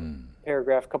short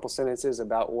paragraph, couple sentences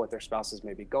about what their spouses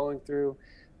may be going through.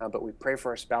 But we pray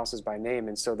for our spouses by name.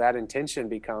 And so that intention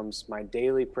becomes my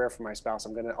daily prayer for my spouse.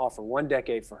 I'm going to offer 1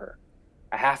 decade for her.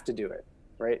 I have to do it,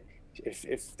 right?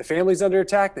 If the family's under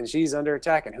attack, then she's under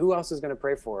attack. And who else is going to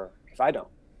pray for her if I don't,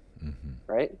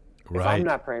 right? If I'm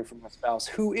not praying for my spouse,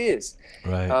 who is?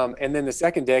 Right. And then the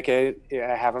 2nd decade,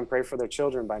 I have them pray for their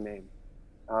children by name.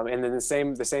 And then the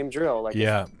same drill. Like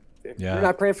if you're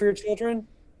not praying for your children,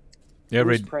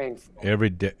 who's praying for them?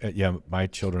 Every day, my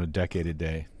children a decade a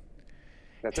day.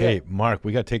 That's hey, it. Mark,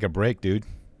 we got to take a break, dude.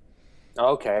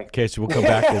 Okay. Okay, so we'll come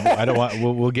back. I don't want.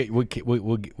 We'll get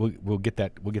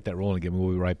that rolling again.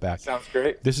 We'll be right back. Sounds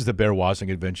great. This is the Bear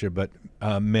Woznick adventure, but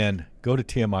men, go to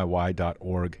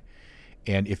tmiy.org,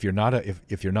 and if you're not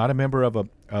a member of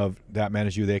That Man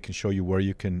Is You, they can show you where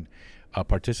you can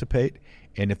participate.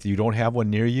 And if you don't have one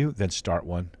near you, then start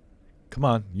one. Come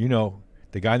on,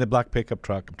 the guy in the black pickup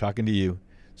truck. I'm talking to you.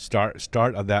 Start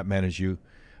a That Man Is You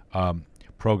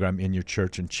program in your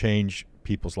church and change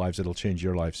people's lives. It'll change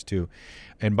your lives too.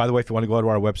 And by the way, if you want to go to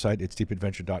our website, it's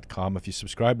deepadventure.com. If you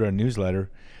subscribe to our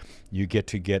newsletter, you get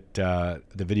the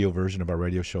video version of our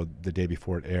radio show the day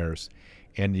before it airs.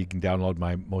 And you can download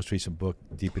my most recent book,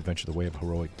 Deep Adventure, The Way of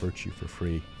Heroic Virtue, for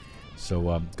free.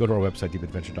 So go to our website,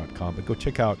 deepadventure.com, but go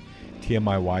check out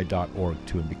tmiy.org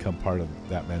too and become part of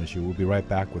That Man Is You. We'll be right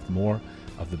back with more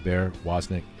of the Bear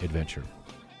Woznick adventure.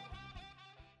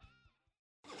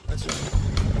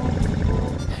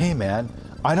 Hey man,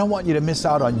 I don't want you to miss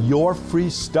out on your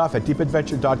free stuff at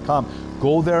deepadventure.com.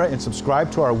 Go there and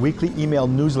subscribe to our weekly email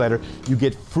newsletter. You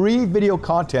get free video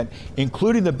content,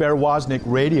 including the Bear Woznick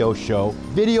radio show,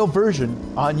 video version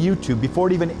on YouTube before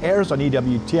it even airs on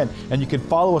EWTN. And you can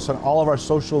follow us on all of our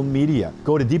social media.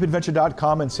 Go to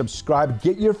deepadventure.com and subscribe.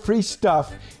 Get your free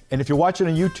stuff. And if you're watching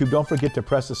on YouTube, don't forget to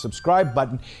press the subscribe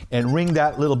button and ring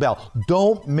that little bell.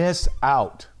 Don't miss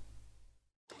out.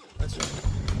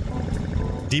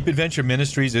 Deep Adventure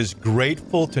Ministries is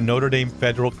grateful to Notre Dame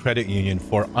Federal Credit Union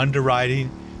for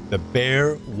underwriting the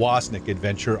Bear Woznick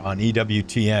adventure on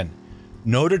EWTN.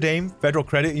 Notre Dame Federal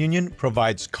Credit Union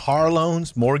provides car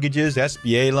loans, mortgages,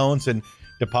 SBA loans, and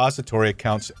depository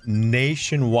accounts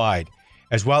nationwide,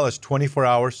 as well as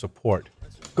 24-hour support.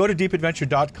 Go to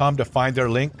deepadventure.com to find their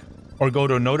link, or go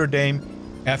to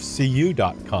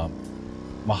NotreDameFCU.com.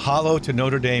 Mahalo to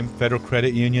Notre Dame Federal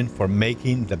Credit Union for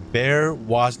making the Bear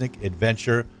Woznick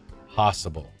adventure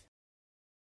possible.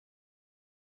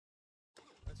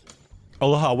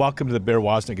 Aloha, welcome to the Bear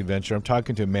Woznick adventure. I'm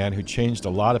talking to a man who changed a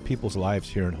lot of people's lives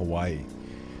here in Hawaii.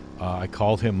 I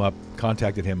called him up,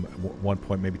 contacted him at one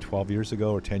point, maybe 12 years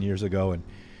ago or 10 years ago, and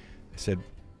I said,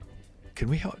 can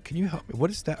you help me? What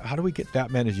is that? How do we get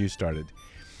That Man Is You started?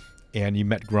 And you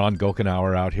met Ron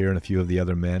Gokenauer out here and a few of the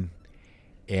other men.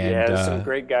 And, there's some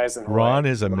great guys in Hawaii. Ron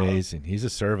is amazing. He's a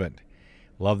servant.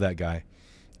 Love that guy.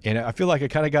 And I feel like I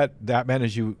kind of got That Man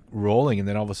Is You rolling, and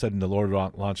then all of a sudden the Lord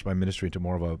launched my ministry into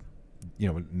more of a,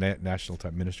 national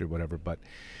type ministry or whatever. But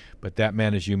That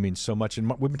Man Is You means so much. And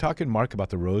we've been talking, Mark,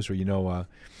 about the rosary.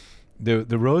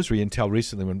 The rosary until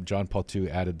recently, when John Paul II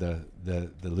added the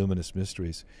luminous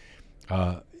mysteries,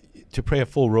 to pray a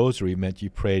full rosary meant you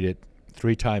prayed it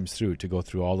 3 times through to go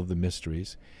through all of the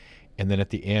mysteries. And then at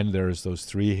the end, there's those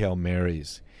 3 Hail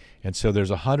Marys. And so there's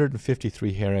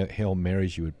 153 Hail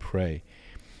Marys you would pray.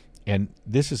 And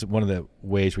this is one of the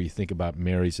ways where you think about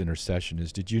Mary's intercession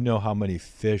is, did you know how many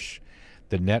fish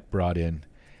the net brought in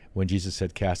when Jesus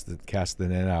said, cast the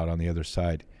net out on the other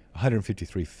side?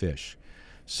 153 fish.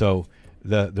 So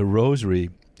the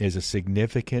rosary is a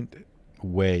significant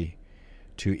way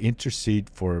to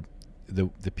intercede for the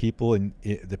people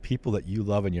that you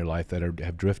love in your life that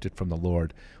have drifted from the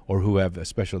Lord or who have a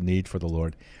special need for the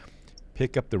Lord.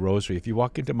 Pick up the rosary. If you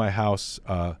walk into my house,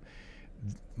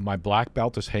 my black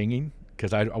belt is hanging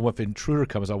because if an intruder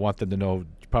comes, I want them to know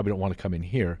you probably don't want to come in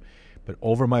here. But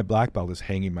over my black belt is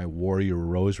hanging my warrior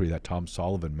rosary that Tom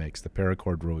Sullivan makes. The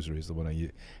paracord rosary is the one I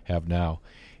have now.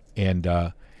 And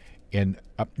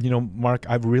Mark,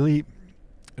 I've really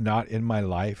not in my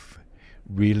life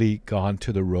really gone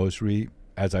to the rosary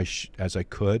as I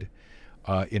could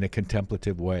in a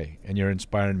contemplative way, and you're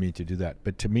inspiring me to do that.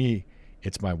 But to me,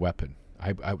 it's my weapon.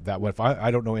 I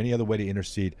don't know any other way to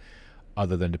intercede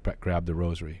other than to grab the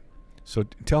rosary. So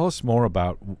tell us more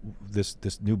about this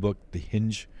new book, The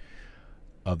Hinge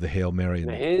of the Hail Mary.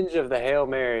 The Hinge of the Hail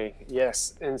Mary,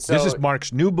 yes. And so this is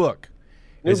Mark's new book.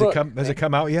 Has it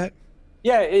come out yet?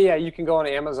 Yeah. You can go on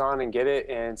Amazon and get it.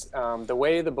 And the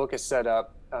way the book is set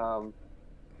up,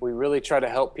 we really try to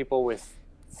help people with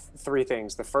 3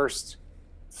 things. The first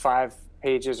 5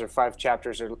 pages or 5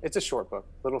 chapters, or it's a short book,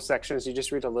 little sections. You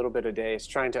just read a little bit a day. It's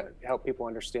trying to help people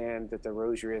understand that the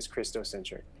rosary is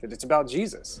Christocentric, that it's about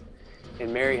Jesus.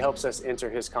 And Mary helps us enter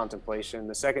his contemplation.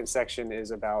 The second section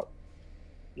is about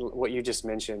what you just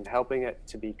mentioned, helping it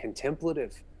to be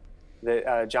contemplative.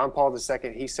 That John Paul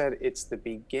II, he said it's the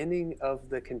beginning of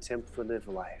the contemplative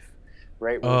life,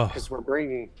 right? Because we're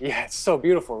bringing, it's so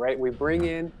beautiful, right? We bring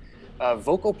in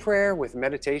vocal prayer with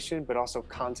meditation, but also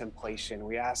contemplation.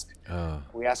 We ask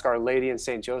Our Lady and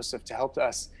Saint Joseph to help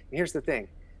us. And here's the thing,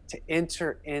 to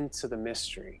enter into the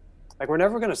mystery. Like, we're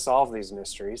never going to solve these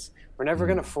mysteries. We're never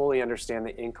going to fully understand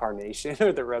the incarnation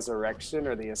or the resurrection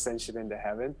or the ascension into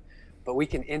heaven, but we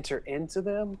can enter into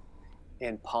them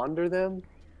and ponder them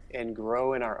and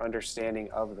grow in our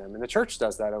understanding of them. And the church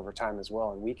does that over time as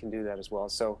well, and we can do that as well.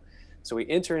 So we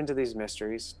enter into these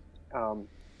mysteries.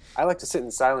 I like to sit in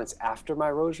silence after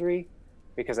my rosary,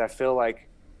 because I feel like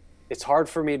it's hard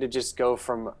for me to just go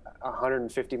from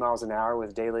 150 miles an hour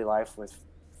with daily life with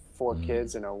 4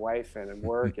 kids and a wife and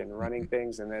work and running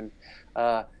things. And then,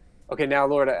 okay, now,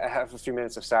 Lord, I have a few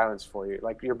minutes of silence for you.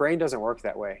 Like, your brain doesn't work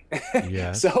that way.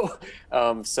 Yeah. So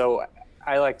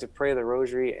I like to pray the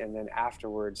rosary and then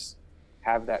afterwards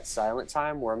have that silent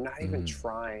time where I'm not even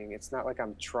trying. It's not like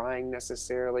I'm trying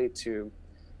necessarily to,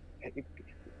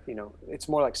 it's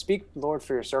more like, speak, Lord,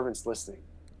 for your servant's listening.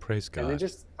 Praise God. And then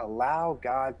just allow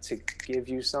God to give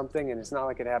you something. And it's not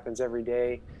like it happens every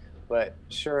day, but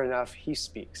sure enough, he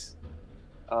speaks.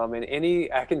 And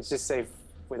I can just say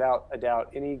without a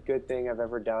doubt, any good thing I've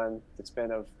ever done that's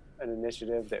been of an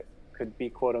initiative that could be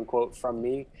quote unquote from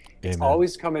me, it's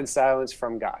always come in silence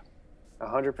from God,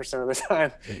 100% of the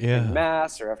time, in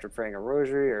mass or after praying a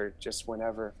rosary or just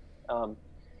whenever. And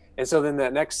so then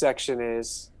that next section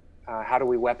is, how do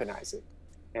we weaponize it?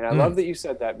 And I love that you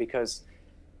said that, because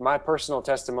my personal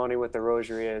testimony with the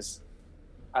rosary is,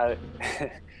 I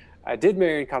did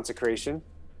Marian consecration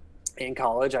in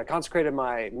college. I consecrated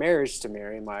my marriage to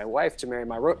Mary, my wife to Mary,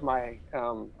 my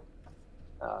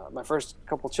first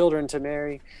couple children to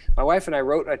Mary. My wife and I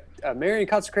wrote a Marian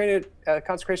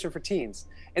consecration for teens,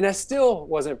 and I still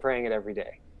wasn't praying it every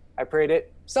day. I prayed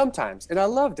it sometimes, and I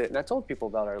loved it, and I told people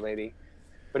about Our Lady.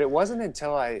 But it wasn't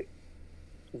until I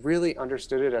really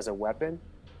understood it as a weapon,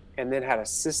 and then had a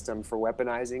system for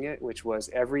weaponizing it, which was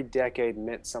every decade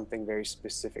meant something very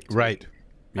specific to me.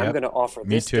 Yep. I'm going to offer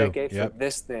this decade for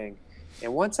this thing.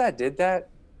 And once I did that,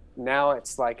 now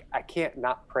it's like I can't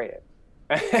not pray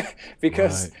it.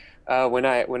 Because when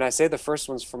I say the first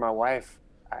one's for my wife,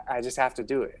 I just have to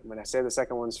do it. When I say the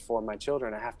second one's for my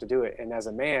children, I have to do it. And as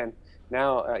a man,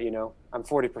 now, I'm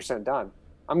 40% done.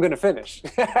 I'm going to finish.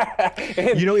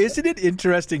 Isn't it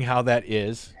interesting how that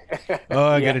is?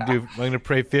 I'm going to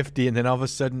pray 50, and then all of a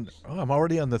sudden, I'm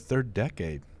already on the 3rd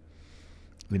decade.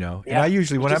 And I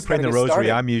usually, when I'm praying the rosary,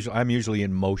 I'm usually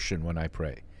in motion when I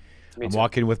pray. I'm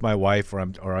walking with my wife, or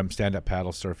I'm stand-up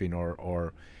paddle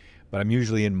surfing, but I'm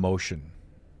usually in motion.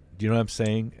 Do you know what I'm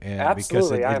saying? And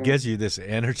absolutely. Because it gives you this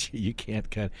energy you can't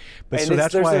kind of. But and so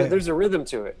that's why there's a rhythm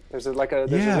to it. There's a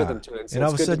rhythm to it. So and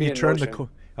all of a sudden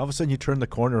you turn the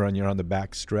corner and you're on the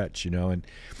back stretch, and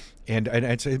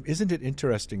I'd say, isn't it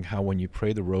interesting how when you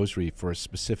pray the rosary for a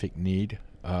specific need,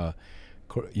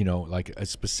 like a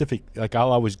specific, like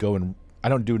I'll always go and I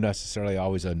don't do necessarily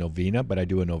always a novena, but I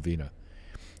do a novena.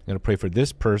 I'm going to pray for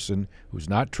this person who's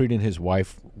not treating his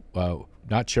wife,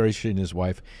 not cherishing his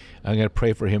wife. I'm going to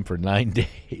pray for him for 9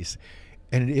 days.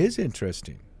 And it is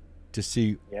interesting to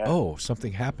see,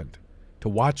 something happened, to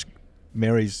watch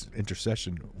Mary's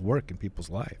intercession work in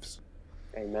people's lives.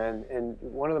 Amen. And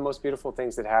one of the most beautiful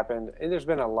things that happened, and there's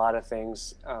been a lot of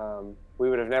things, we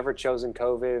would have never chosen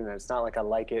COVID, and it's not like I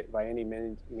like it by any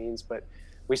means, but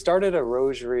we started a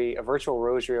virtual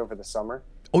rosary over the summer.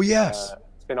 Oh, yes.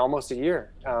 It's been almost a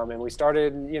year. And we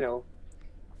started,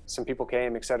 some people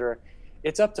came, etc.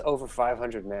 It's up to over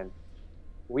 500 men.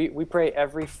 We pray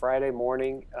every Friday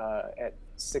morning at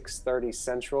 6:30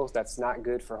 Central. That's not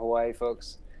good for Hawaii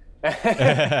folks.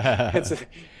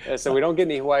 So we don't get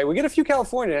any Hawaii. We get a few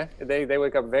California. They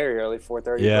wake up very early,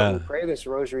 4:30. Yeah. But we pray this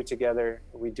rosary together.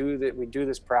 We do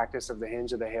this practice of the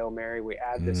hinge of the Hail Mary. We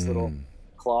add this little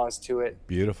clause to it.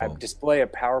 Beautiful. I display a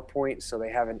PowerPoint so they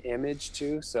have an image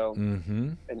too. So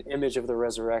an image of the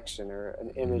resurrection, or an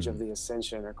image of the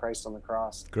ascension, or Christ on the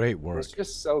cross. Great work. And it's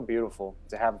just so beautiful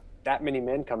to have that many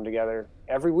men come together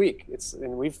every week.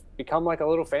 And we've become like a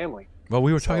little family. Well,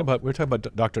 we were talking about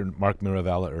Dr. Mark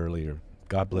Miravalla earlier.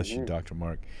 God bless you, Dr.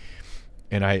 Mark.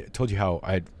 And I told you how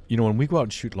when we go out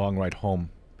and shoot long ride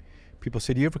home, people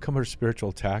say, "Do you ever come under spiritual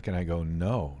attack?" And I go,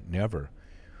 "No, never.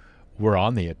 We're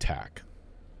on the attack."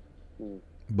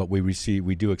 but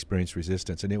we do experience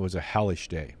resistance, and it was a hellish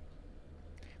day.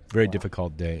 Very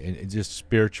difficult day, and it's just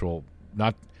spiritual,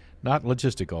 not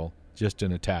logistical, just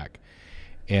an attack.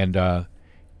 And I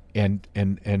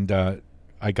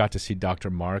got to see Dr.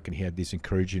 Mark, and he had these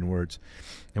encouraging words.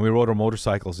 And we rode our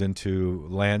motorcycles into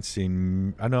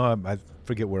Lansing. I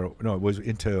forget where. No, it was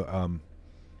into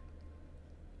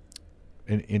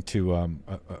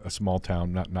a small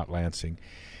town, not Lansing.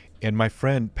 And my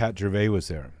friend Pat Gervais was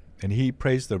there, and he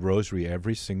prays the rosary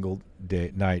every single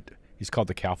night. He's called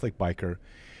the Catholic Biker,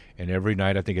 and every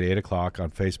night, I think at 8:00 on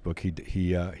Facebook,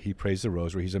 he prays the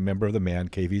rosary. He's a member of the Man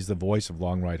Cave. He's the voice of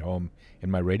Long Ride Home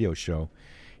in my radio show.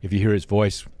 If you hear his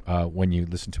voice when you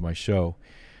listen to my show,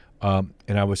 and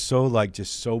I was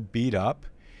so beat up,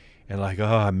 and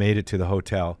I made it to the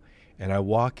hotel, and I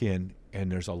walk in,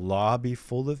 and there's a lobby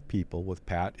full of people with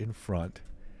Pat in front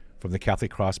from the Catholic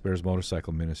Cross Bearers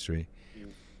Motorcycle Ministry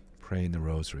praying the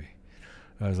rosary.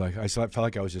 I felt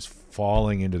like I was just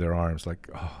falling into their arms,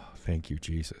 thank you,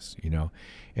 Jesus,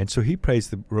 And so he prays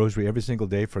the rosary every single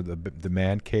day for the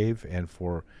Man Cave and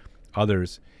for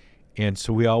others. And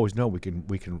so we always know we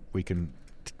can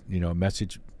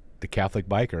message the Catholic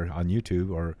Biker on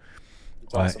YouTube or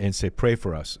awesome. And say, pray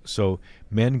for us. So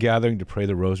men gathering to pray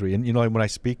the rosary. And, when I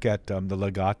speak at the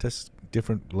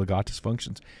different legatus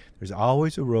functions, there's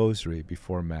always a rosary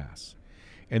before Mass.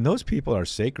 And those people are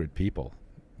sacred people.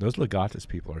 Those legatus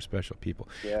people are special people.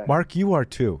 Yeah. Mark, you are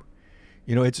too.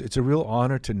 It's a real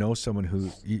honor to know someone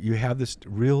who you have this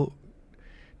real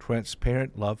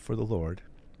transparent love for the Lord.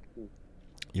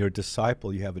 You're a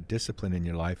disciple. You have a discipline in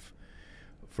your life,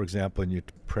 for example, in your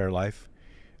prayer life.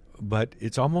 But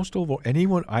it's almost over.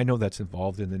 Anyone I know that's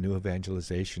involved in the new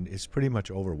evangelization is pretty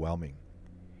much overwhelming.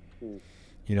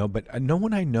 But no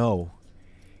one I know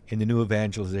in the new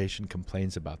evangelization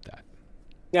complains about that.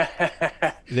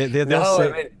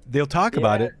 They'll talk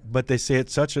about it, but they say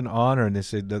it's such an honor, and they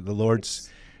say that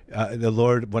the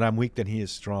Lord, when I'm weak, then He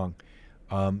is strong.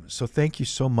 So thank you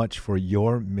so much for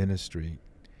your ministry,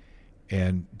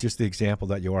 and just the example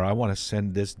that you are. I want to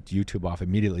send this YouTube off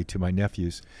immediately to my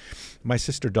nephews. My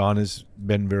sister Dawn has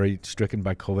been very stricken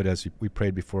by COVID, as we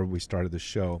prayed before we started the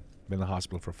show. Been in the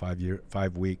hospital for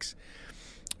 5 weeks.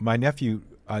 My nephew,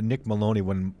 Nick Maloney,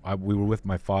 when we were with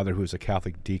my father, who was a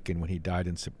Catholic deacon, when he died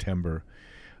in September,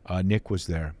 Nick was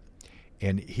there.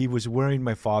 And he was wearing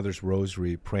my father's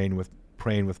rosary, praying with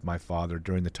my father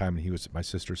during the time he was at my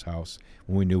sister's house,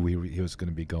 when we knew he was going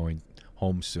to be going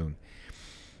home soon.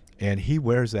 And he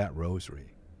wears that rosary.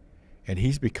 And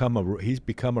he's become a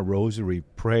rosary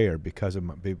prayer because of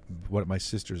what my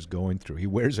sister's going through. He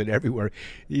wears it everywhere.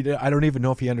 I don't even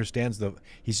know if he understands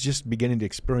he's just beginning to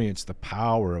experience the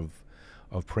power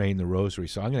of praying the rosary.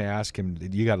 So I'm going to ask him,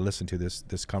 you got to listen to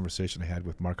this conversation I had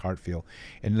with Mark Hartifiel.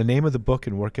 And the name of the book,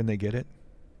 and where can they get it?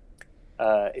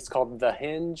 It's called The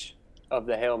Hinge of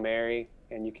the Hail Mary,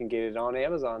 and you can get it on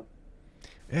Amazon.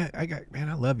 Yeah,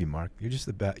 I love you, Mark. You're just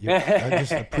the best. I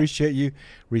just appreciate you,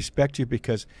 respect you,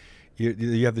 because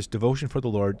you have this devotion for the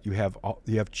Lord. You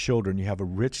have children. You have a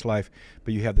rich life,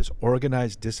 but you have this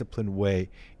organized, disciplined way,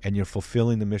 and you're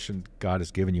fulfilling the mission God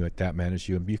has given you at That Man Is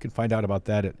You. And you can find out about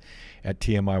that at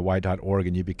tmiy.org,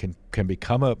 and you can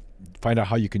find out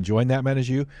how you can join That Man Is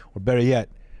You, or better yet,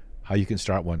 how you can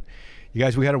start one. You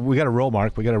guys, we got to roll,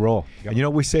 Mark. We got to roll. Yep. You know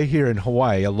what we say here in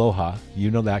Hawaii? Aloha. You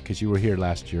know that because you were here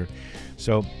last year.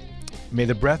 So may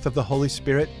the breath of the Holy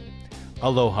Spirit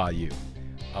aloha you.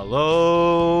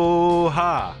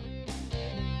 Aloha.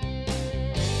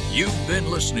 You've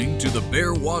been listening to the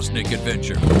Bear Woznick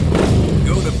Adventure.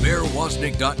 Go to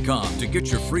bearwoznick.com to get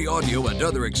your free audio and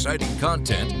other exciting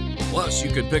content. Plus,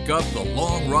 you can pick up the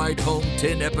Long Ride Home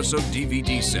 10-episode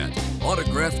DVD set,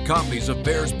 autographed copies of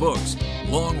Bear's books,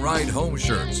 Long Ride Home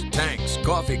shirts, tanks,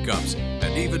 coffee cups,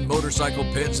 and even motorcycle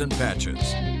pins and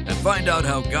patches. And find out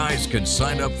how guys can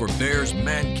sign up for Bear's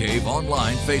Man Cave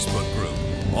online Facebook group,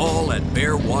 all at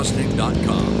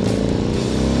bearwoznick.com.